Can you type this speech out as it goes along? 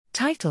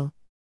Title: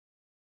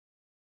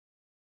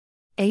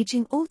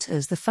 Aging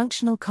alters the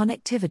functional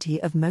connectivity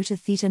of motor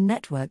theta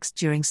networks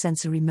during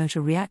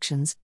sensorimotor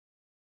reactions.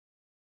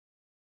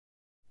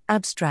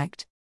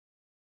 Abstract.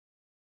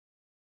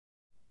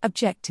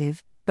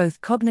 Objective: both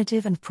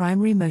cognitive and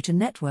primary motor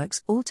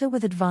networks alter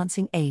with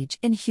advancing age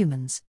in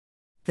humans.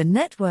 The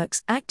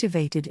networks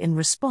activated in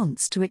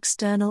response to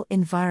external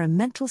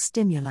environmental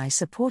stimuli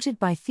supported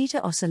by theta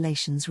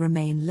oscillations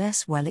remain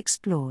less well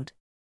explored.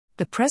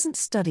 The present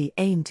study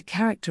aimed to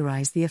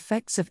characterize the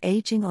effects of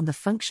aging on the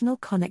functional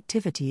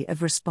connectivity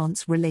of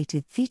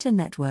response-related theta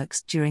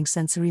networks during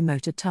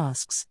sensorimotor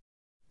tasks.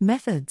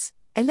 Methods: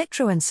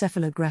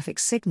 electroencephalographic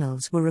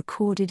signals were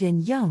recorded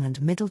in young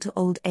and middle to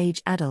old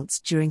age adults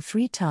during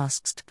 3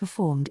 tasks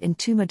performed in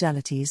 2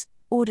 modalities,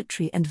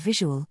 auditory and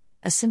visual,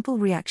 a simple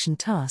reaction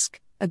task,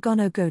 a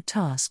go-no-go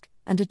task,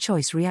 and a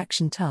choice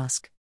reaction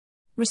task.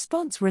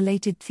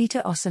 Response-related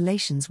theta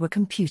oscillations were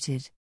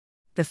computed.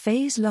 The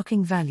phase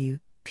locking value,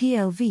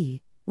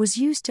 PLV, was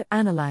used to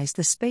analyze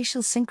the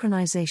spatial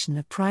synchronization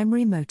of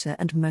primary motor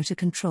and motor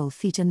control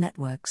theta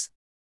networks.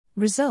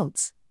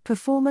 Results: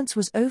 performance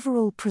was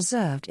overall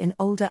preserved in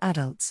older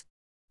adults.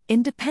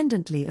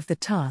 Independently of the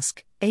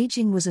task,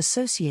 aging was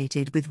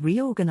associated with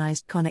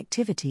reorganized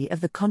connectivity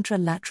of the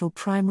contralateral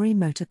primary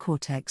motor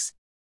cortex.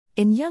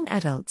 In young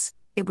adults,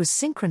 it was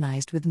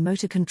synchronized with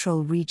motor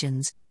control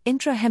regions,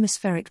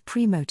 intrahemispheric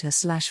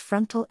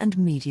premotor/frontal and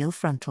medial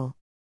frontal.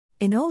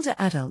 In older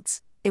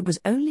adults, it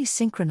was only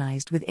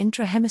synchronized with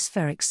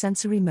intrahemispheric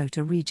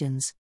sensorimotor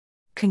regions.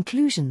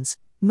 Conclusions: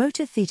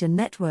 motor theta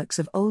networks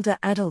of older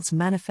adults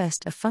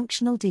manifest a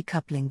functional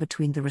decoupling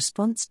between the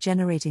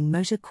response-generating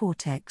motor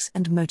cortex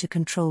and motor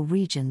control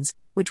regions,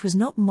 which was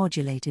not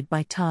modulated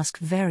by task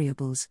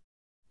variables.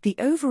 The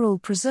overall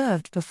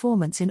preserved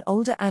performance in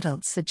older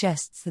adults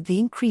suggests that the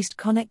increased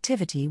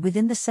connectivity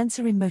within the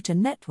sensorimotor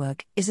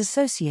network is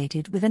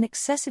associated with an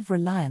excessive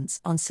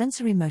reliance on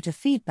sensorimotor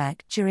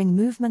feedback during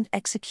movement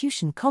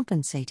execution,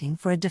 compensating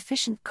for a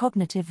deficient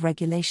cognitive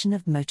regulation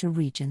of motor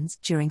regions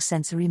during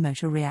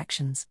sensorimotor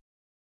reactions.